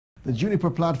The Juniper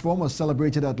Platform was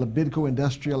celebrated at LaBrie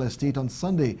Industrial Estate on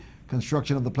Sunday.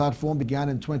 Construction of the platform began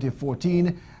in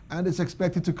 2014 and is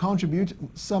expected to contribute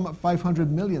some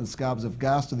 500 million scabs of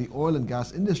gas to the oil and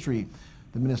gas industry.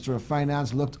 The Minister of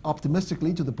Finance looked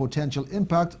optimistically to the potential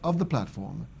impact of the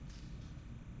platform.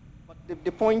 But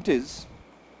the point is,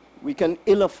 we can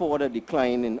ill afford a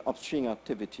decline in upstream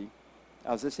activity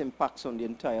as this impacts on the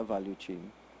entire value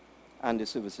chain and the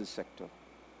services sector.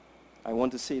 I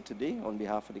want to say today, on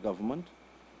behalf of the government,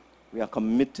 we are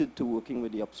committed to working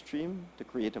with the upstream to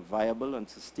create a viable and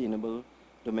sustainable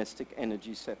domestic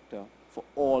energy sector for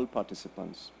all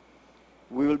participants.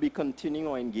 We will be continuing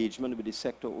our engagement with the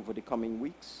sector over the coming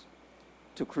weeks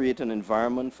to create an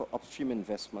environment for upstream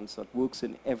investments that works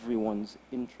in everyone's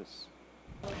interests.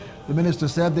 The minister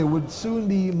said there would soon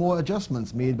be more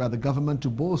adjustments made by the government to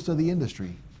bolster the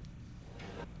industry.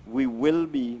 We will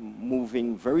be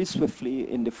moving very swiftly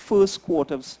in the first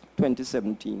quarter of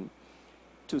 2017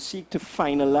 to seek to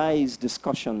finalize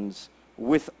discussions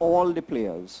with all the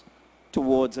players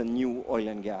towards a new oil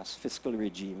and gas fiscal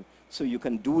regime so you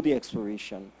can do the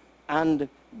exploration and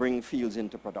bring fields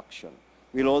into production.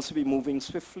 We'll also be moving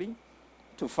swiftly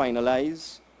to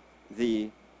finalize the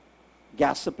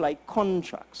gas supply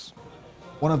contracts.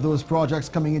 One of those projects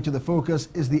coming into the focus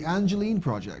is the Angeline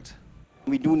project.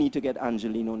 We do need to get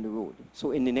Angeline on the road.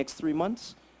 So in the next 3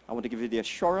 months, I want to give you the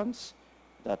assurance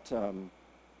that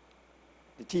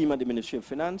the team at the Ministry of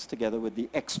Finance, together with the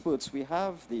experts we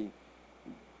have, the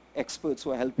experts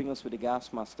who are helping us with the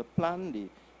gas master plan, the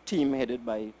team headed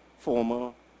by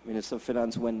former Minister of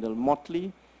Finance Wendell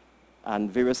Motley,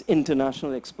 and various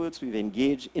international experts. We've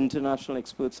engaged international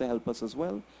experts to help us as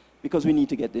well, because we need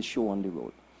to get this show on the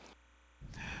road.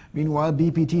 Meanwhile,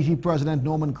 VPTV President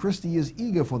Norman Christie is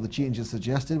eager for the changes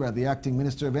suggested by the acting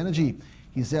Minister of Energy.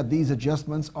 He said these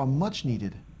adjustments are much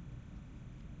needed.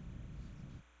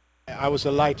 I was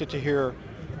delighted to hear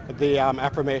the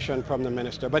affirmation from the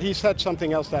minister, but he said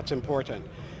something else that's important,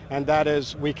 and that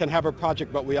is we can have a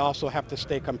project, but we also have to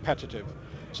stay competitive.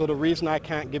 So the reason I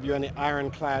can't give you any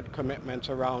ironclad commitments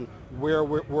around where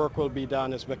work will be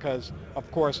done is because, of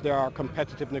course, there are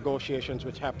competitive negotiations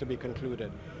which have to be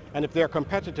concluded. And if they're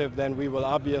competitive, then we will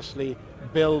obviously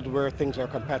build where things are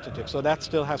competitive. So that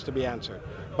still has to be answered.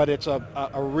 But it's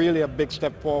really a big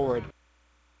step forward.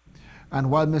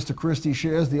 And while Mr. Christie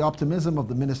shares the optimism of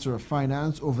the Minister of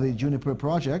Finance over the Juniper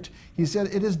project, he said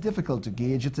it is difficult to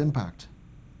gauge its impact.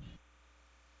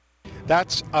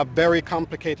 That's a very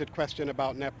complicated question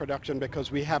about net production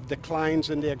because we have declines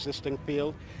in the existing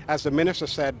field. As the minister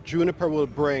said, Juniper will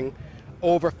bring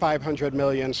over 500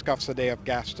 million scuffs a day of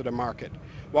gas to the market.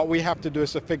 What we have to do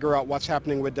is to figure out what's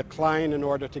happening with decline in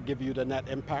order to give you the net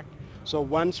impact. So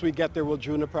once we get there with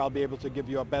Juniper, I'll be able to give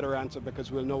you a better answer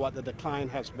because we'll know what the decline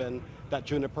has been that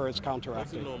Juniper is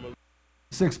counteracting.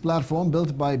 The sixth platform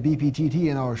built by VPTV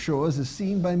in our shores is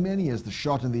seen by many as the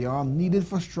shot in the arm needed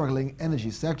for struggling energy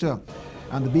sector.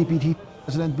 And the VPTV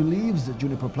president believes the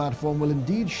Juniper Platform will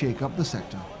indeed shake up the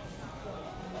sector.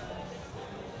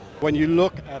 When you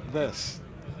look at this,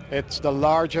 it's the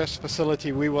largest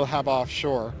facility we will have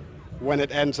offshore when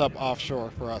it ends up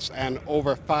offshore for us, and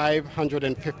over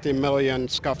 550 million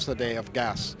scuffs a day of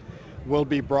gas will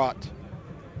be brought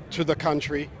to the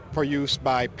country for use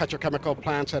by petrochemical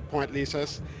plants at Point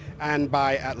Lisas and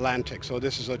by Atlantic. So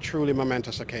this is a truly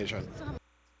momentous occasion.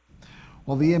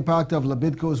 Well, the impact of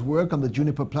LaBridge's work on the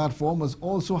Juniper Platform was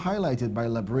also highlighted by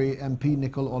LaBrie MP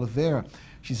Nicole Oliver.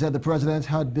 She said the project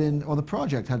had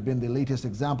been the latest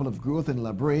example of growth in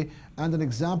LaBrie and an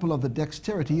example of the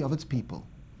dexterity of its people.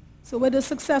 So with the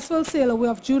successful sail away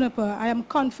of Juniper, I am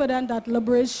confident that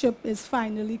LaBrie's ship is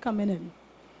finally coming in.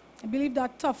 I believe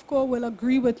that TUFCO will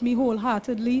agree with me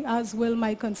wholeheartedly, as will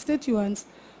my constituents,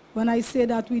 when I say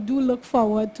that we do look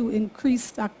forward to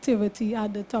increased activity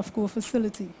at the TUFCO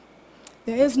facility.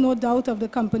 There is no doubt of the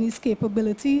company's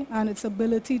capability and its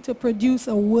ability to produce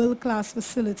a world-class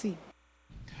facility.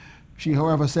 She,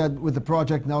 however, said with the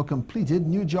project now completed,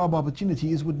 new job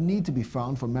opportunities would need to be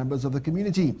found for members of the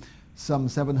community. Some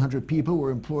 700 people were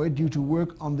employed due to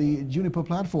work on the Juniper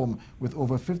Platform, with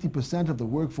over 50% of the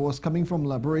workforce coming from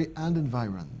LaBrie and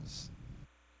environs.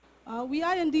 We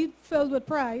are indeed filled with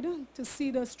pride to see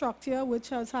the structure which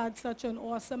has had such an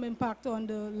awesome impact on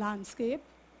the landscape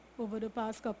over the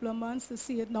past couple of months, to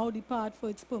see it now depart for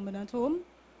its permanent home.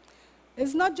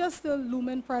 It's not just the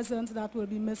looming presence that will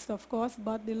be missed, of course,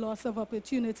 but the loss of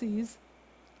opportunities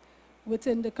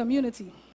within the community.